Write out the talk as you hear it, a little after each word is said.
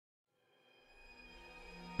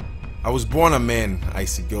I was born A.M.E.N,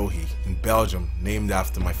 Iseghohi, in Belgium, named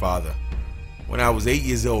after my father. When I was 8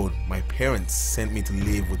 years old, my parents sent me to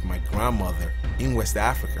live with my grandmother in West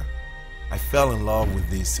Africa. I fell in love with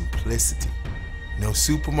this simplicity. No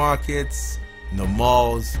supermarkets, no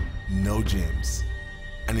malls, no gyms.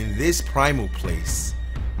 And in this primal place,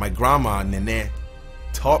 my grandma, Nene,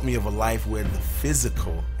 taught me of a life where the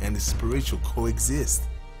physical and the spiritual coexist.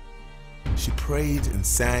 She prayed and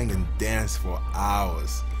sang and danced for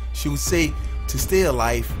hours. She would say, to stay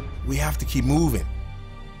alive, we have to keep moving.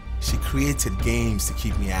 She created games to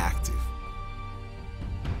keep me active.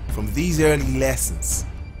 From these early lessons,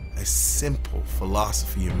 a simple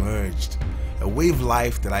philosophy emerged, a way of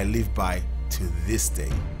life that I live by to this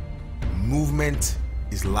day. Movement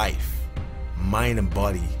is life. Mind and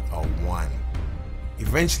body are one.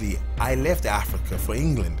 Eventually, I left Africa for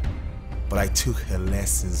England, but I took her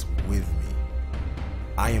lessons with me.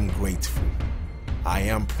 I am grateful. I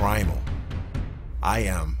am primal. I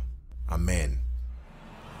am A.M.E.N.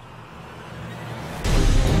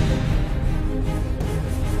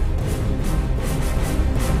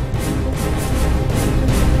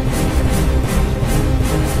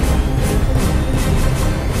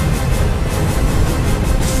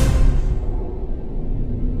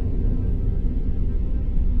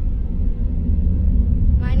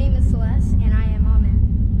 My name is Celeste, and I am A.M.E.N.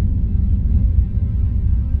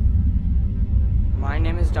 My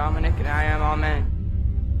name is Dominic and I am A.M.E.N.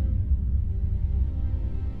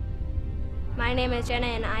 My name is Jenna,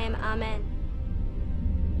 and I am A.M.E.N.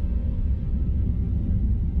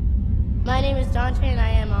 My name is Dante, and I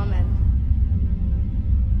am A.M.E.N.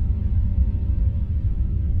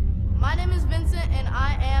 My name is Vincent, and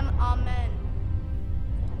I am A.M.E.N.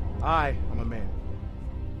 I am A.M.E.N.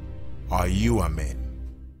 Are you A.M.E.N?